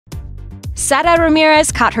Sara Ramirez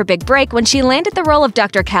caught her big break when she landed the role of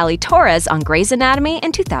Dr. Callie Torres on Grey's Anatomy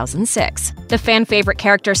in 2006. The fan-favorite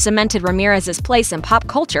character cemented Ramirez's place in pop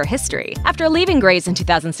culture history. After leaving Grey's in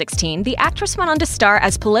 2016, the actress went on to star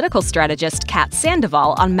as political strategist Kat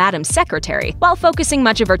Sandoval on Madam Secretary, while focusing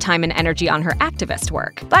much of her time and energy on her activist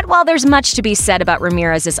work. But while there's much to be said about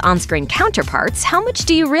Ramirez's on-screen counterparts, how much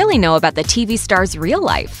do you really know about the TV star's real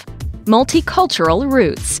life? Multicultural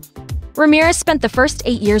roots. Ramirez spent the first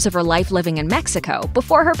 8 years of her life living in Mexico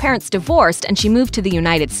before her parents divorced and she moved to the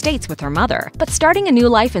United States with her mother. But starting a new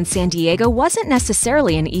life in San Diego wasn't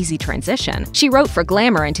necessarily an easy transition. She wrote for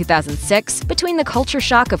Glamour in 2006, "Between the culture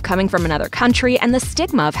shock of coming from another country and the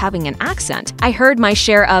stigma of having an accent, I heard my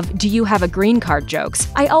share of 'do you have a green card' jokes.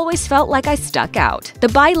 I always felt like I stuck out." The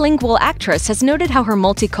bilingual actress has noted how her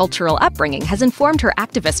multicultural upbringing has informed her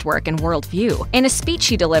activist work and worldview. In a speech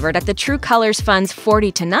she delivered at the True Colors Fund's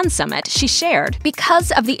 40 to None Summit, she shared, "Because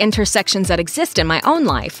of the intersections that exist in my own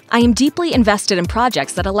life, I am deeply invested in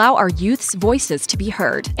projects that allow our youth's voices to be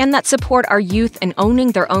heard, and that support our youth in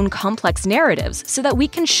owning their own complex narratives so that we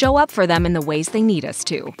can show up for them in the ways they need us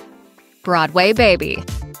to." Broadway baby.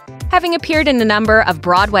 Having appeared in a number of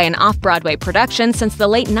Broadway and off-Broadway productions since the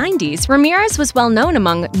late 90s, Ramirez was well known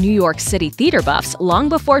among New York City theater buffs long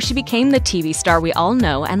before she became the TV star we all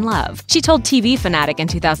know and love. She told TV Fanatic in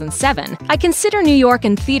 2007, "I consider New York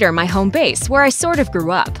and theater my home base, where I sort of grew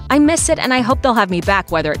up. I miss it and I hope they'll have me back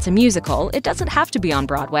whether it's a musical, it doesn't have to be on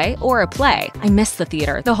Broadway, or a play. I miss the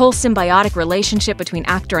theater, the whole symbiotic relationship between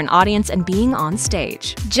actor and audience and being on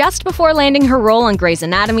stage." Just before landing her role on Grey's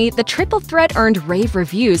Anatomy, the triple threat earned rave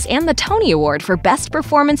reviews and the Tony Award for Best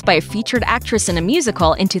Performance by a Featured Actress in a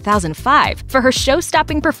Musical in 2005 for her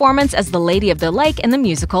show-stopping performance as the Lady of the Lake in the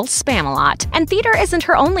musical Spamalot. And theater isn't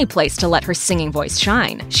her only place to let her singing voice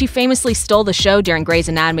shine. She famously stole the show during Grey's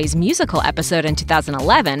Anatomy's musical episode in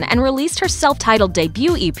 2011 and released her self-titled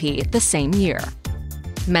debut EP the same year.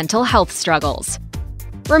 Mental health struggles.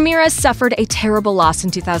 Ramirez suffered a terrible loss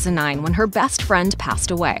in 2009 when her best friend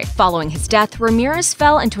passed away. Following his death, Ramirez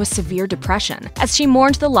fell into a severe depression. As she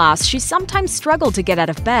mourned the loss, she sometimes struggled to get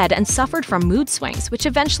out of bed and suffered from mood swings, which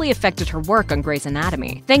eventually affected her work on Grey's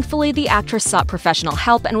Anatomy. Thankfully, the actress sought professional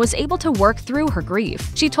help and was able to work through her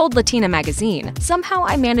grief. She told Latina magazine, "Somehow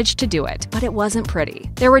I managed to do it, but it wasn't pretty.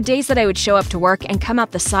 There were days that I would show up to work and come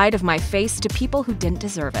out the side of my face to people who didn't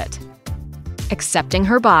deserve it." Accepting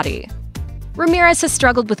her body. Ramirez has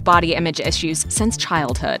struggled with body image issues since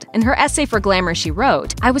childhood. In her essay for Glamour, she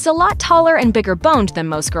wrote, "I was a lot taller and bigger boned than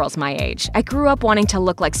most girls my age. I grew up wanting to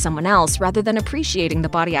look like someone else rather than appreciating the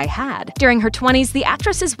body I had." During her 20s, the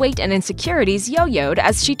actress's weight and insecurities yo-yoed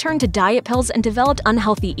as she turned to diet pills and developed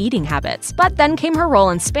unhealthy eating habits. But then came her role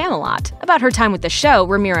in Spamalot. About her time with the show,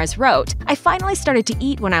 Ramirez wrote, "I finally started to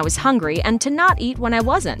eat when I was hungry and to not eat when I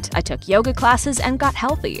wasn't. I took yoga classes and got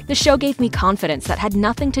healthy. The show gave me confidence that had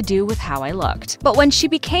nothing to do with how I looked." But when she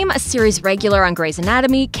became a series regular on Grey's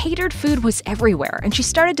Anatomy, catered food was everywhere, and she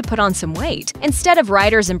started to put on some weight. Instead of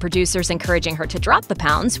writers and producers encouraging her to drop the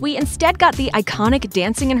pounds, we instead got the iconic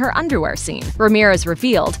dancing in her underwear scene. Ramirez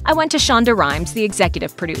revealed, "I went to Shonda Rhimes, the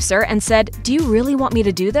executive producer, and said, 'Do you really want me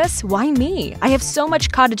to do this? Why me? I have so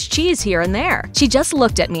much cottage cheese here and there.' She just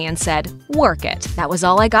looked at me and said, 'Work it.' That was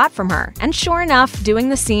all I got from her. And sure enough, doing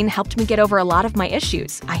the scene helped me get over a lot of my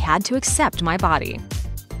issues. I had to accept my body."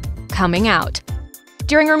 Coming out.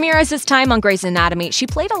 During Ramirez's time on Grey's Anatomy, she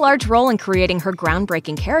played a large role in creating her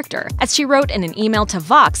groundbreaking character. As she wrote in an email to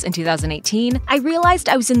Vox in 2018, "I realized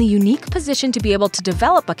I was in the unique position to be able to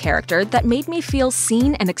develop a character that made me feel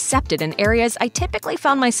seen and accepted in areas I typically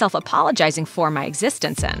found myself apologizing for my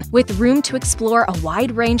existence in, with room to explore a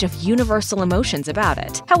wide range of universal emotions about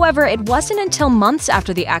it." However, it wasn't until months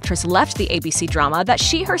after the actress left the ABC drama that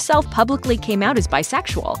she herself publicly came out as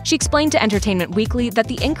bisexual. She explained to Entertainment Weekly that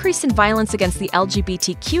the increase in violence against the LGBTQ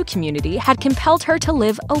community had compelled her to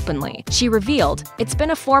live openly. She revealed, "It's been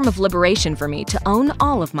a form of liberation for me to own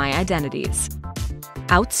all of my identities."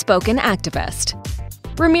 Outspoken activist.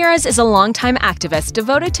 Ramirez is a longtime activist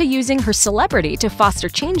devoted to using her celebrity to foster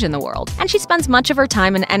change in the world, and she spends much of her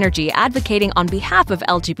time and energy advocating on behalf of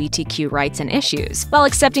LGBTQ rights and issues. While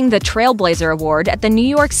accepting the Trailblazer Award at the New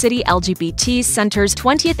York City LGBT Center's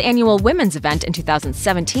 20th annual women's event in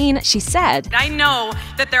 2017, she said, "I know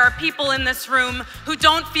that there are people in this room who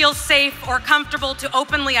don't feel safe or comfortable to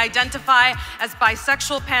openly identify as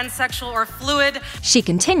bisexual, pansexual, or fluid." She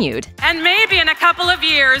continued, "And maybe in a couple of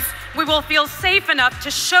years, we will feel safe enough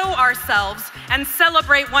to show ourselves and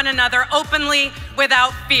celebrate one another openly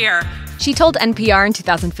without fear. She told NPR in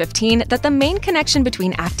 2015 that the main connection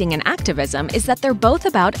between acting and activism is that they're both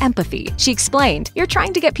about empathy. She explained, "You're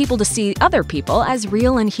trying to get people to see other people as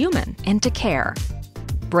real and human, and to care."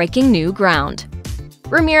 Breaking new ground.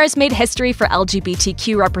 Ramirez made history for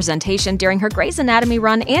LGBTQ representation during her Grey's Anatomy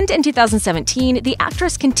run, and in 2017, the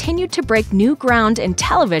actress continued to break new ground in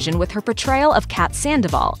television with her portrayal of Kat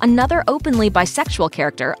Sandoval, another openly bisexual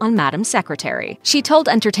character on Madam Secretary. She told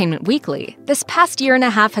Entertainment Weekly, "This past year and a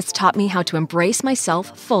half has taught me how to embrace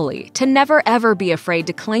myself fully, to never ever be afraid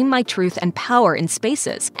to claim my truth and power in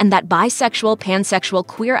spaces, and that bisexual, pansexual,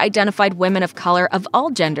 queer-identified women of color of all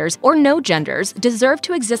genders or no genders deserve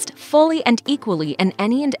to exist fully and equally in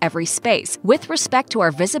any and every space, with respect to our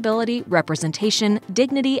visibility, representation,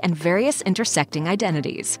 dignity, and various intersecting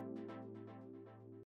identities."